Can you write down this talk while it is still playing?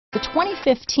The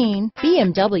 2015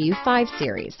 BMW 5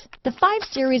 Series. The 5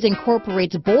 Series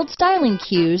incorporates bold styling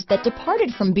cues that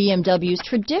departed from BMW's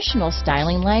traditional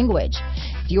styling language.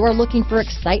 If you are looking for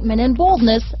excitement and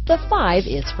boldness, the 5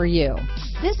 is for you.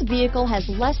 This vehicle has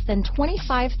less than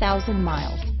 25,000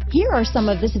 miles. Here are some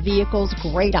of this vehicle's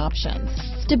great options: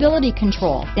 stability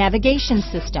control, navigation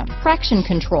system, traction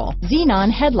control, xenon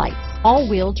headlights,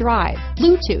 all-wheel drive,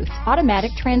 Bluetooth,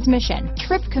 automatic transmission,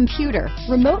 trip computer,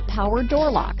 remote power door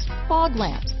locks, fog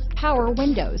lamps, power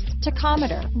windows,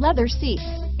 tachometer, leather seats,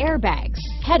 airbags,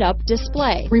 head-up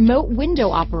display, remote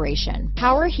window operation,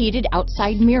 power heated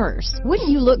outside mirrors. Wouldn't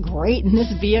you look great in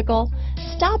this vehicle?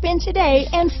 Stop in today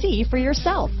and see for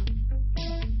yourself.